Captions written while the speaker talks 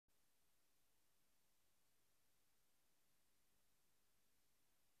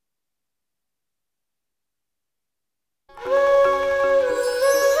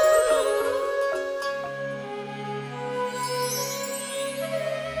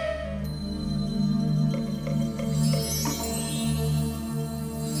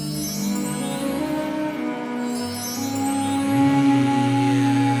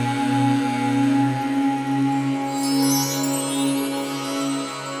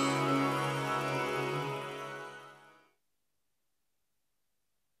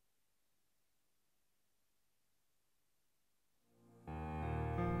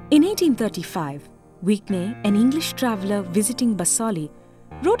In 1835, Whitney, an English traveller visiting Basohli,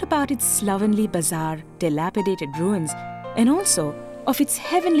 wrote about its slovenly bazaar, dilapidated ruins, and also of its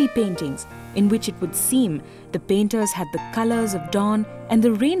heavenly paintings, in which it would seem the painters had the colours of dawn and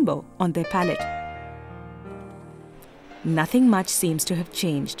the rainbow on their palette. Nothing much seems to have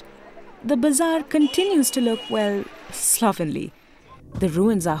changed. The bazaar continues to look, well, slovenly. The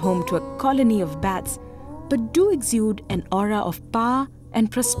ruins are home to a colony of bats, but do exude an aura of power and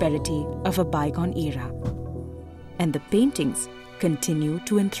prosperity of a bygone era. And the paintings continue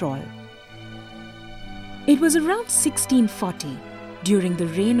to enthrall. It was around 1640, during the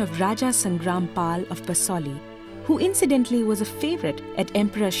reign of Raja Sangram Pal of Basohli, who incidentally was a favourite at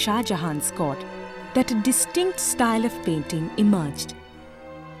Emperor Shah Jehan's court, that a distinct style of painting emerged.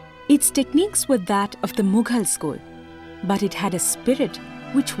 Its techniques were that of the Mughal school, but it had a spirit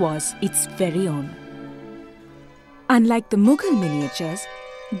which was its very own. Unlike the Mughal miniatures,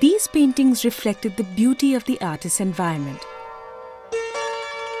 these paintings reflected the beauty of the artist's environment.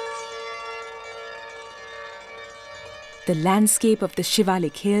 The landscape of the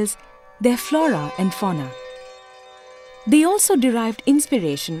Shivalik hills, their flora and fauna. They also derived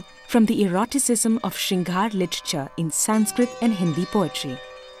inspiration from the eroticism of Shringar literature in Sanskrit and Hindi poetry.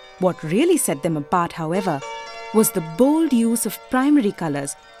 What really set them apart, however, was the bold use of primary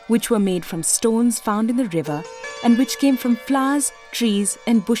colours which were made from stones found in the river and which came from flowers, trees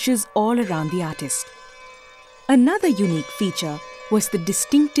and bushes all around the artist. Another unique feature was the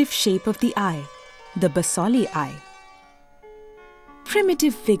distinctive shape of the eye, the Basohli eye.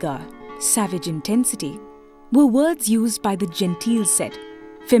 Primitive vigour, savage intensity were words used by the genteel set,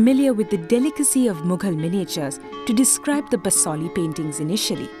 familiar with the delicacy of Mughal miniatures, to describe the Basohli paintings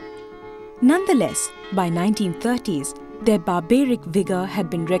initially. Nonetheless, by 1930s, their barbaric vigour had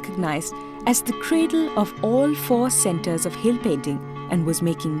been recognised as the cradle of all four centres of hill painting and was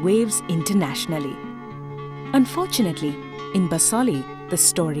making waves internationally. Unfortunately, in Basohli, the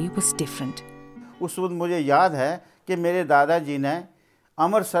story was different. उस वक्त मुझे याद है कि मेरे दादाजी ने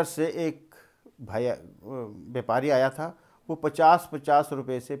अमृतसर से एक भाई व्यापारी आया था, वो 50-50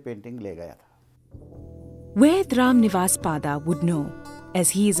 रुपए से पेंटिंग ले गया था. Ved Ram Nivas Pada would know, as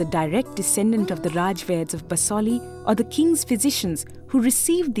he is a direct descendant of the Rajveds of Basohli or the king's physicians who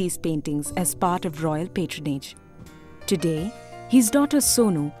received these paintings as part of royal patronage. Today, his daughter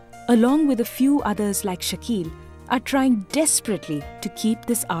Sonu, along with a few others like Shakil, are trying desperately to keep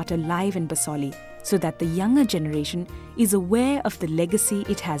this art alive in Basohli so that the younger generation is aware of the legacy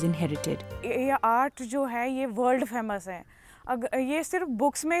it has inherited. ये art जो है ये world famous है. ये सिर्फ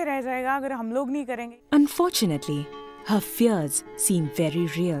books में रह जाएगा अगर हम लोग नहीं करेंगे. Unfortunately, her fears seem very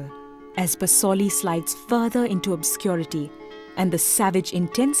real as Basohli slides further into obscurity and the savage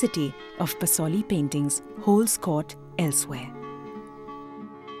intensity of Basohli paintings holds court elsewhere.